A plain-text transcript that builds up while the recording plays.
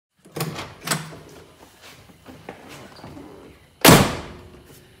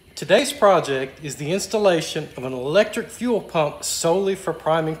Today's project is the installation of an electric fuel pump solely for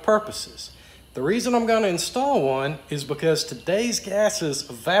priming purposes. The reason I'm going to install one is because today's gases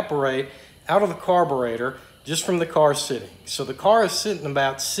evaporate out of the carburetor just from the car sitting. So the car is sitting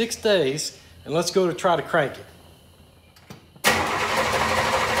about 6 days, and let's go to try to crank it. Do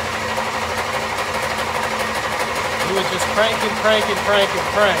it just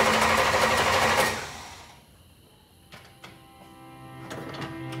crank.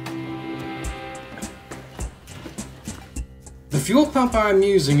 The fuel pump I'm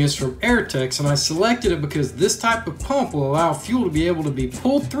using is from Airtex, and I selected it because this type of pump will allow fuel to be able to be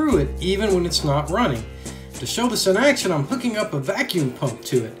pulled through it even when it's not running. To show this in action, I'm hooking up a vacuum pump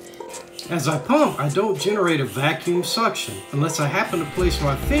to it. As I pump, I don't generate a vacuum suction unless I happen to place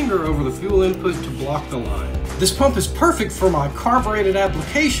my finger over the fuel input to block the line. This pump is perfect for my carbureted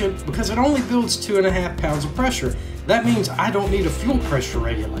application because it only builds 2.5 pounds of pressure. That means I don't need a fuel pressure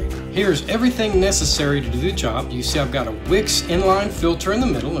regulator. Here's everything necessary to do the job. You see I've got a Wix inline filter in the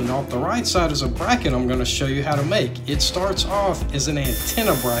middle, and off the right side is a bracket I'm going to show you how to make. It starts off as an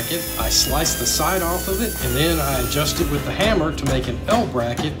antenna bracket. I slice the side off of it, and then I adjust it with the hammer to make an L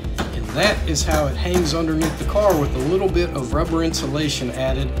bracket, and that is how it hangs underneath the car with a little bit of rubber insulation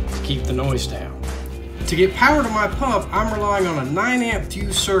added to keep the noise down. To get power to my pump, I'm relying on a 9-amp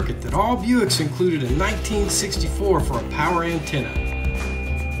fuse circuit that all Buicks included in 1964 for a power antenna.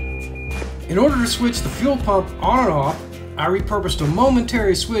 In order to switch the fuel pump on and off, I repurposed a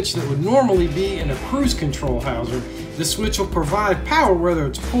momentary switch that would normally be in a cruise control housing. This switch will provide power whether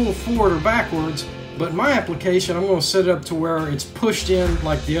it's pulled forward or backwards, but in my application I'm going to set it up to where it's pushed in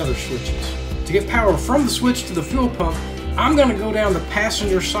like the other switches. To get power from the switch to the fuel pump, I'm going to go down the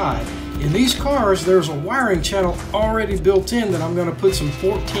passenger side. In these cars, there's a wiring channel already built in that I'm going to put some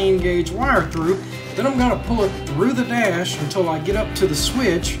 14 gauge wire through. Then I'm going to pull it through the dash until I get up to the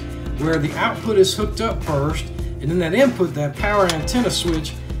switch where the output is hooked up first, and then that input, that power antenna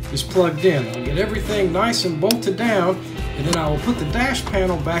switch, is plugged in. I'll get everything nice and bolted down, and then I will put the dash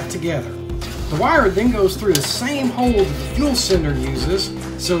panel back together. The wire then goes through the same hole that the fuel sender uses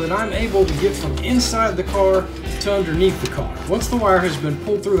so that I'm able to get from inside the car to underneath the car. Once the wire has been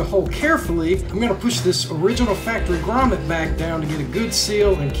pulled through the hole carefully, I'm going to push this original factory grommet back down to get a good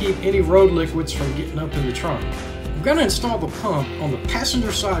seal and keep any road liquids from getting up in the trunk. I'm going to install the pump on the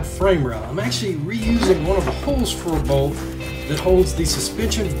passenger side frame rail. I'm actually reusing one of the holes for a bolt that holds the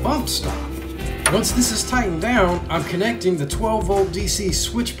suspension bump stop. Once this is tightened down, I'm connecting the 12-volt DC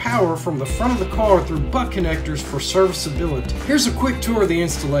switch power from the front of the car through butt connectors for serviceability. Here's a quick tour of the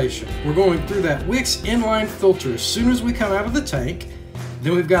installation. We're going through that Wix inline filter as soon as we come out of the tank.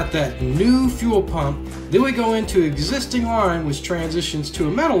 Then we've got that new fuel pump. Then we go into existing line, which transitions to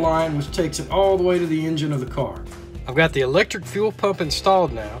a metal line, which takes it all the way to the engine of the car. I've got the electric fuel pump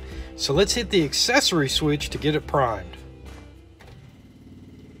installed now, so let's hit the accessory switch to get it primed.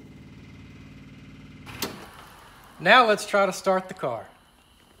 Now let's try to start the car.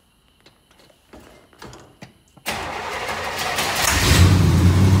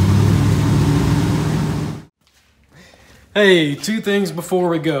 Hey, 2 things before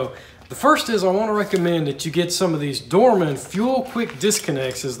we go. The first is I want to recommend that you get some of these Dorman fuel quick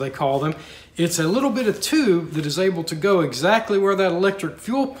disconnects, as they call them. It's a little bit of tube that is able to go exactly where that electric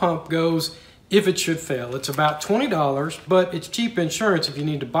fuel pump goes if it should fail. It's about $20, but it's cheap insurance if you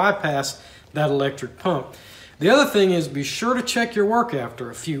need to bypass that electric pump. The other thing is be sure to check your work after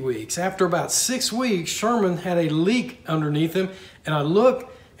a few weeks. After about 6 weeks, Sherman had a leak underneath him, and I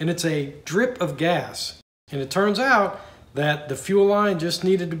looked and it's a drip of gas. And it turns out that the fuel line just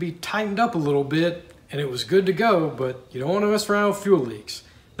needed to be tightened up a little bit and it was good to go, but you don't want to mess around with fuel leaks.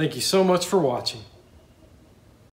 Thank you so much for watching.